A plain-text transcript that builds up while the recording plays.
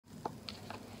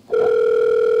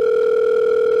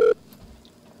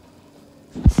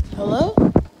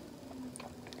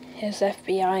His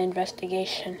FBI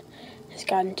investigation has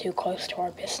gotten too close to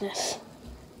our business.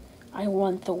 I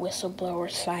want the whistleblower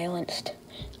silenced.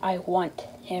 I want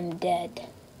him dead.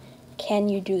 Can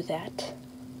you do that?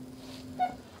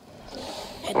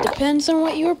 It depends on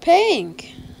what you're paying.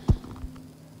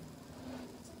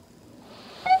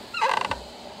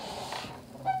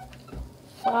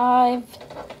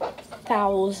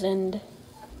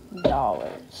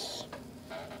 $5,000.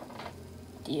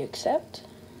 Do you accept?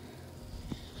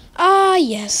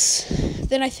 Yes.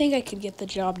 Then I think I could get the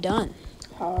job done.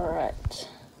 Alright.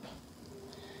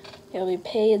 You'll be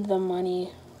paid the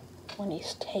money when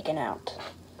he's taken out.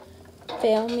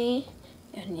 Fail me,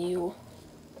 and you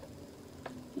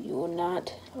will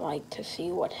not like to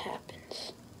see what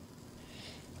happens.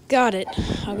 Got it.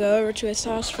 I'll go over to his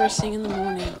house first thing in the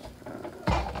morning.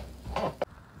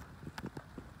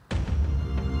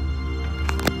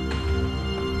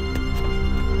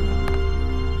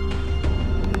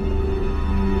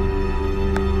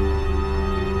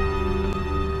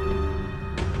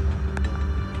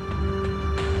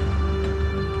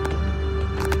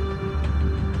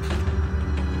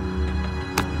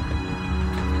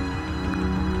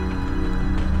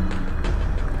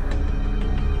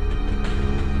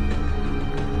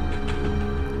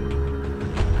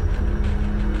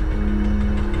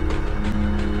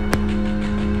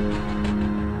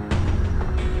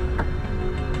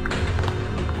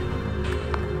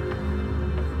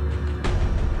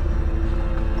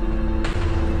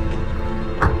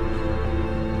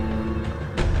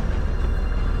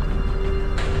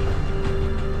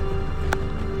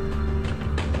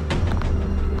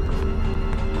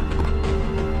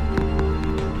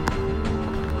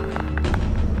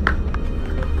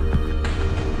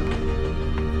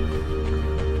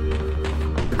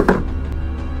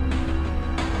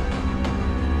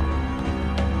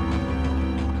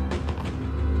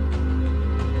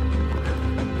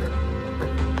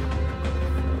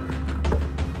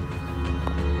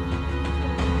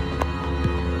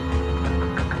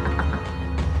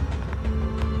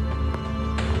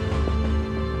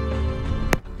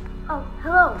 Oh,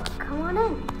 hello. Come on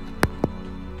in.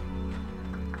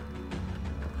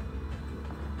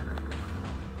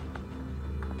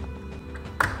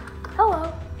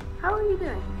 Hello. How are you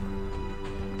doing?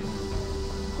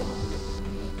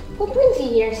 What brings you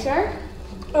here, sir?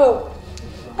 Oh,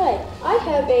 hi. I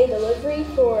have a delivery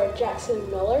for Jackson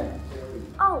Miller.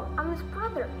 Oh, I'm his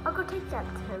brother. I'll go take that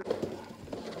to him.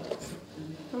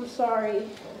 I'm sorry.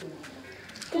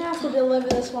 Gonna have to deliver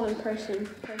this one in person.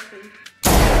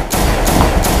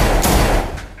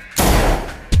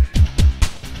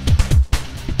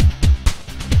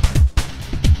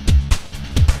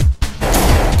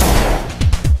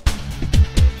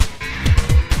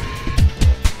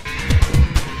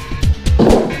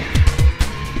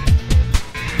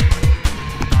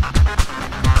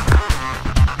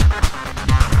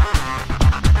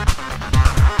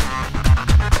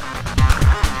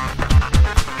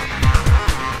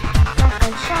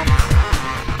 Shotgun shots.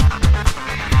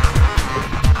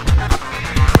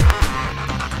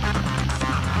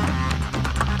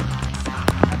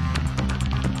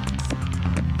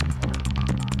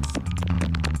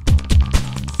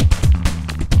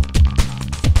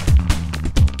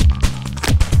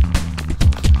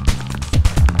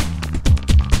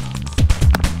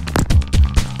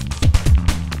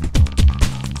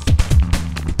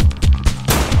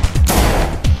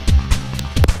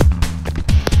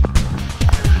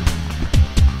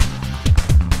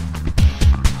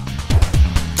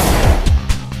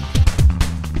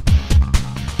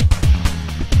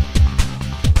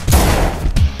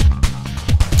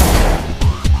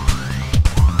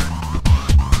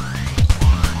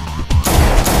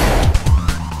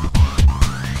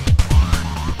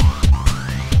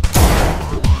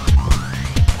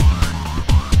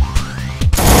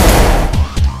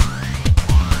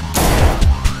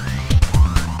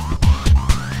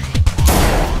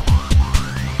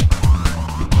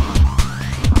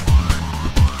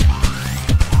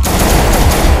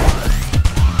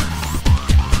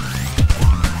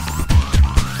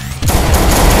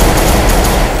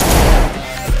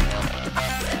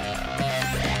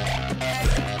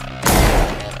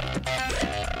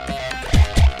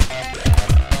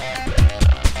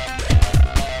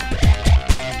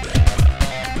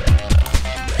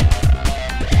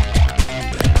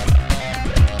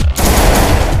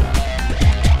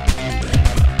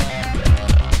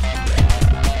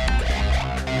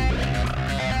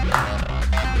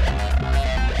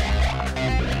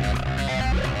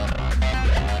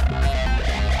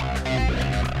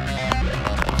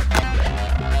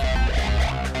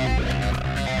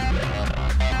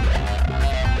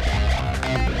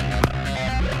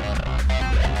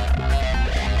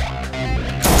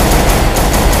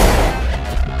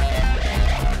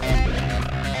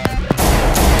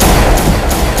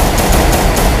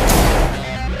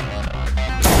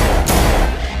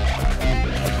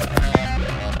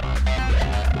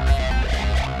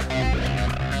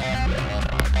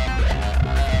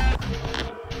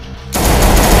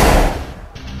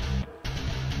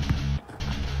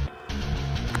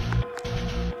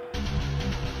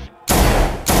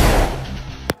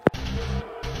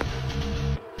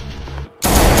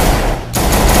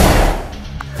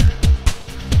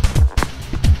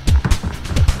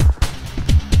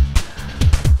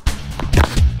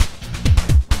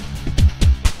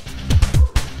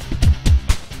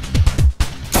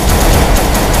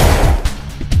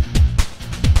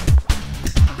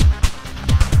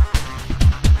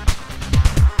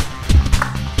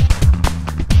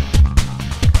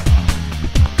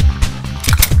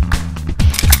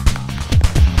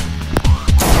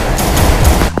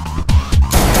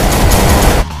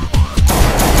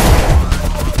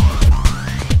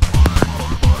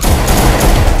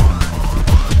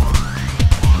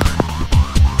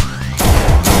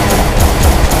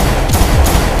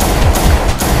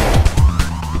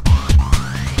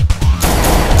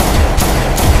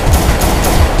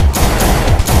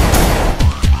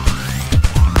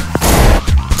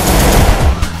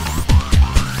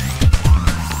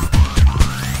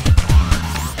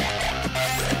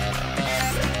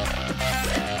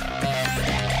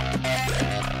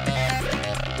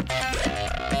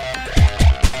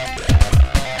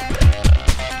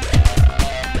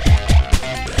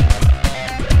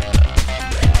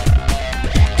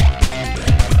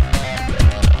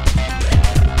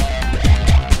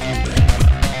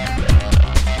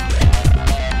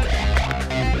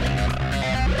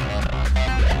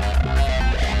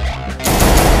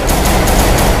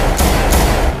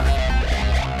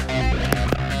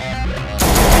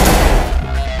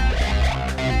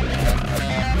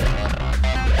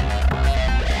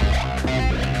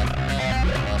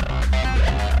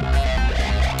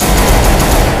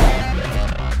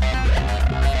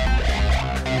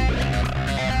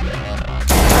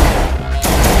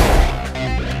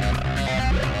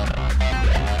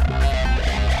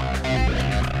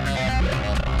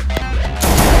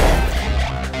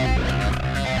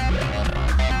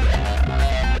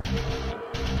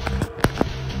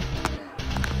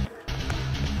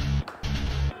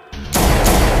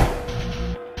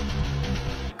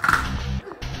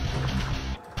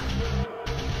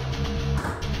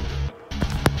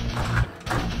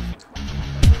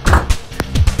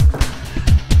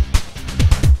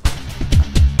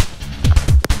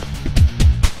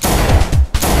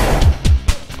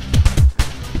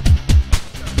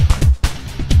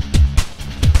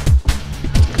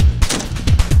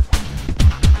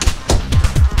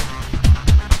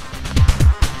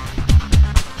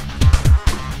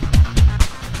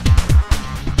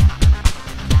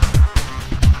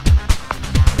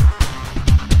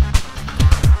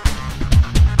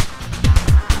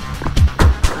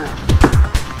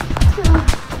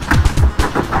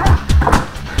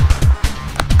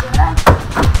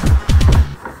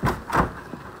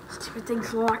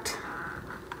 Everything's locked.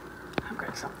 I've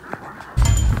got something for him.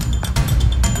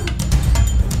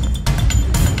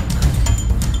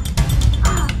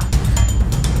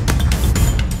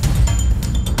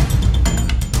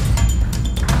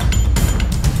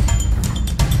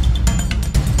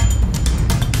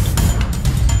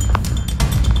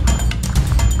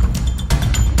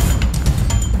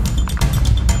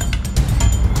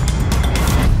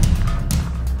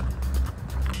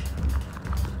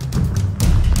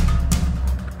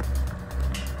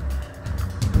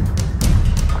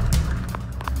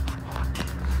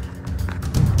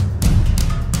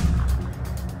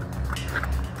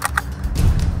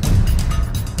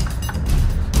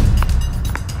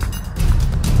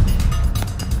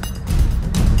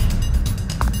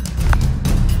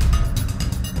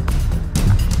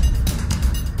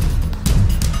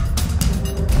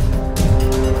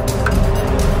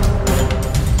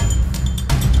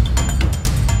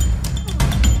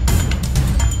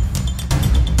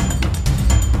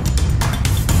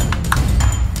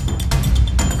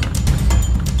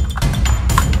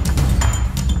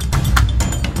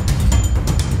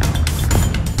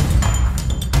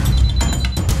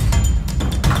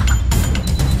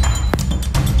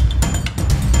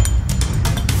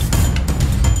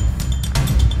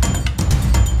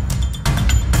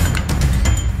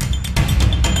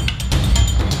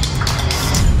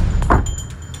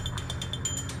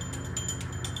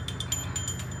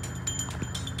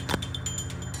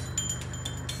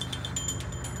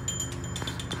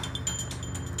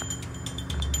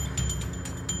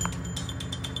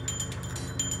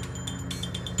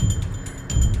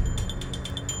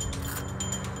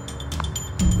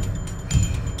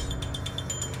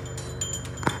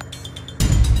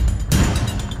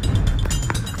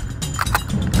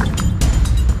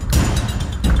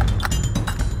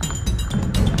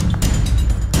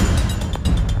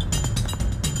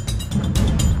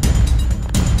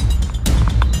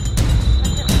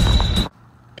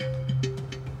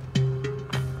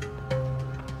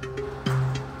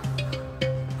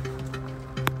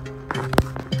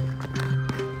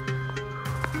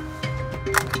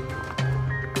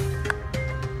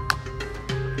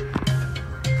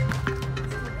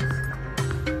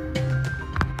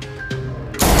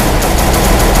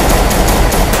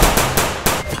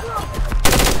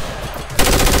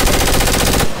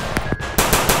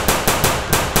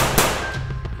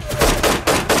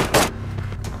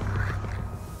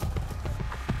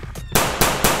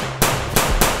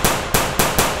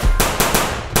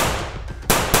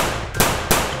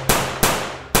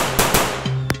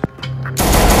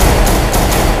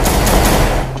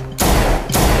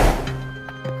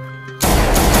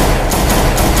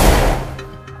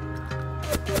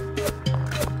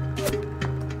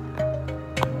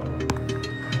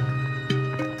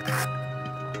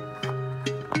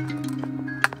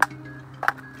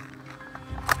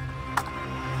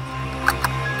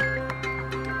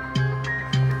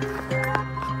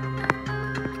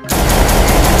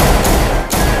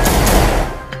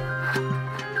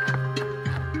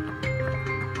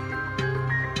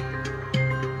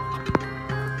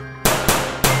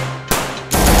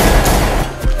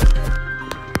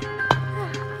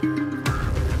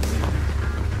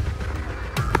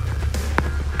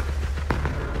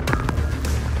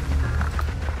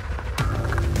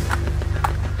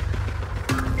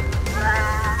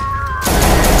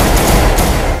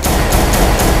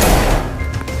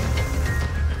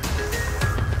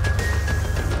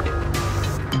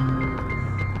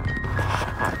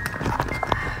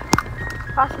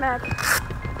 Pass mag.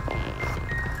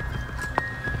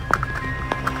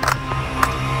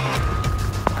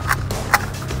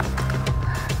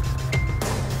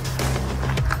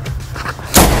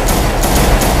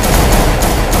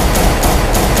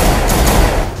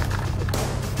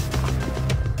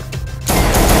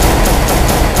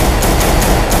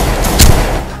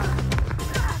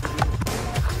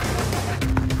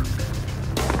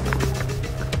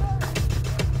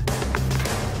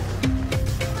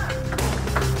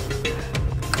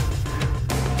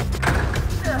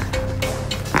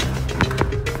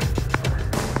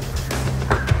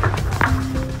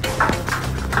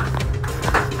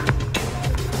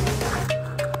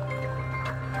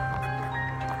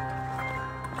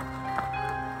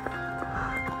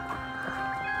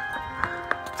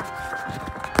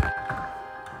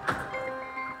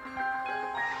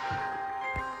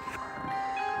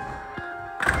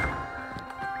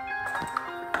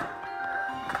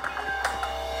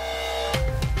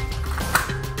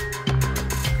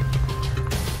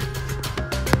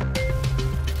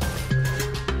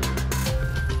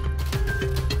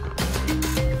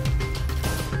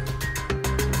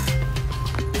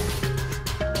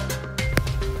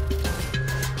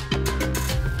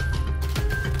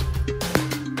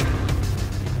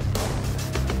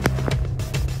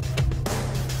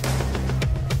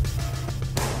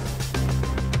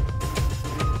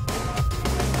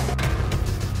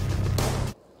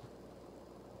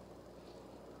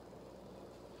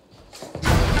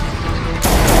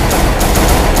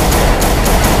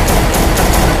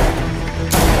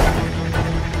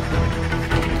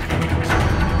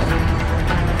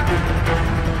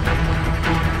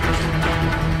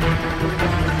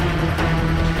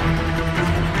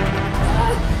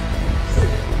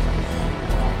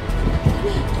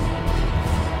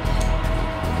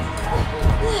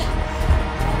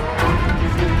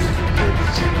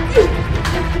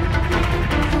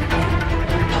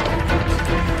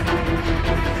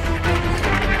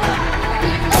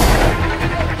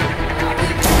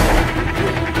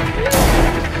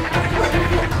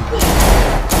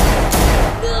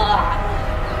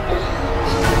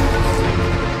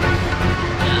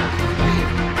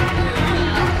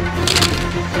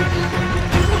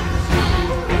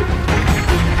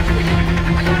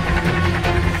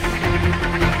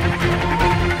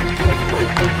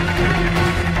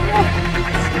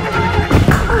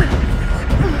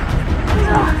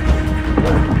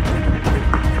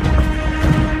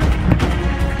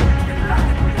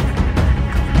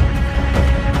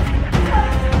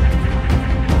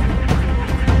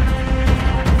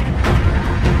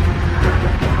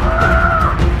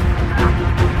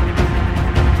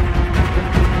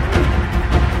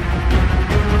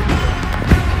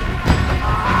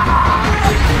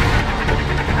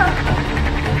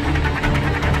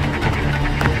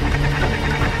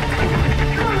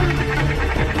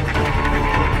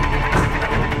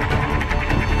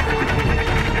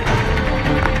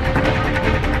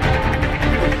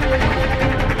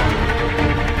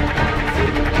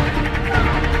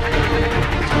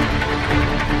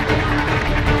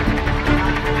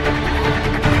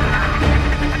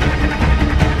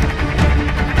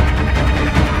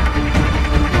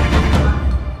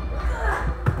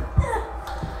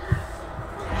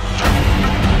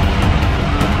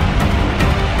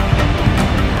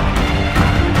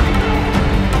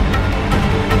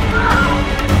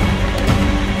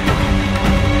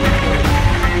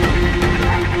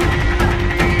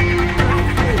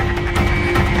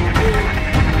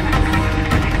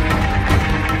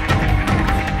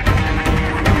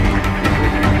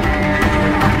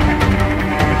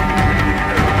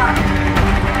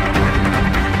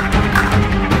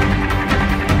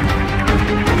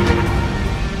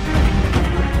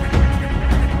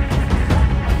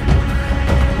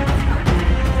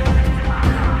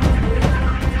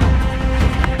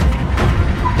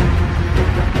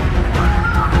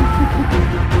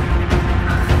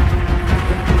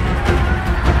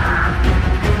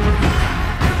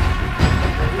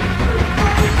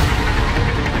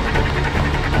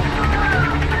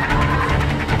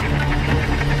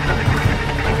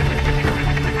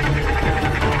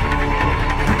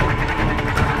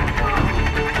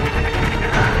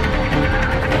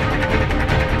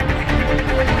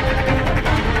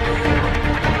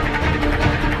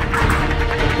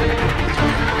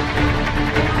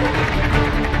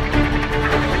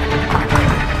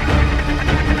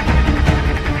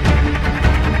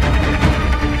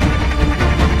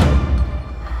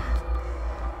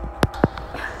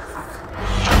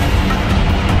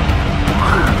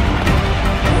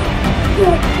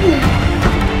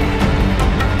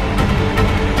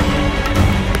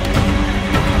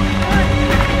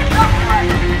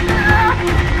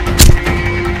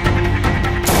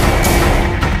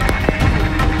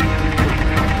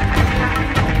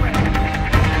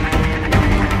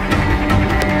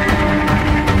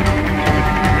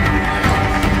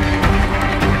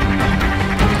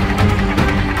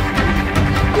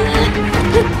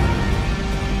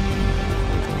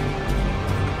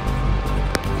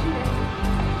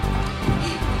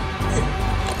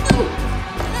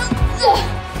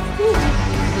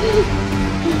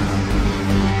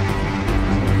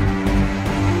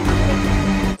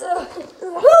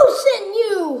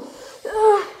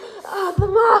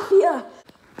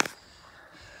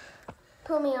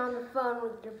 phone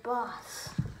with your boss.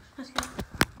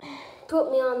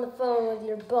 Put me on the phone with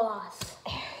your boss.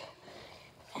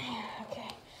 Okay.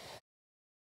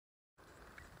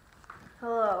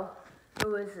 Hello,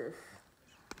 who is this?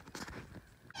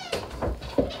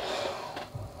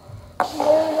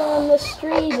 Word on the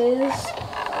street is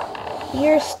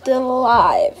you're still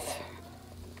alive.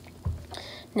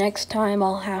 Next time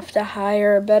I'll have to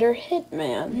hire a better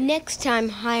hitman. Next time,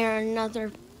 hire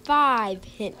another 5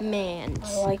 hitmans.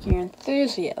 I like your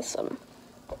enthusiasm.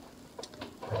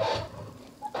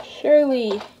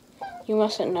 Surely you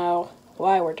mustn't know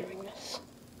why we're doing this.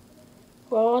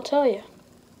 Well, I'll tell you.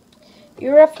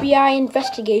 Your FBI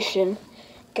investigation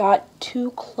got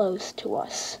too close to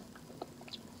us.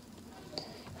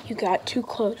 You got too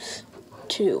close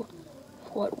to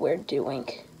what we're doing.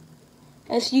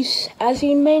 As you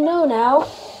may know now,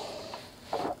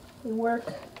 we work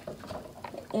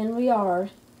and we are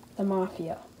the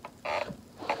mafia.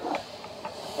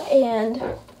 And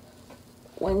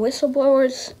when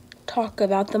whistleblowers talk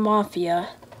about the mafia,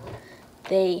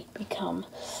 they become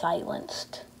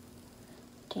silenced.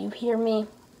 Do you hear me?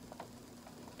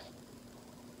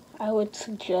 I would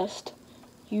suggest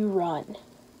you run.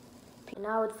 And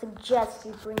I would suggest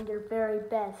you bring your very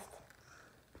best.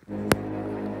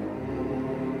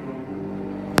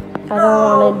 I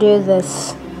don't want to do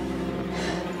this.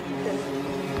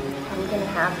 I'm gonna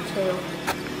have to.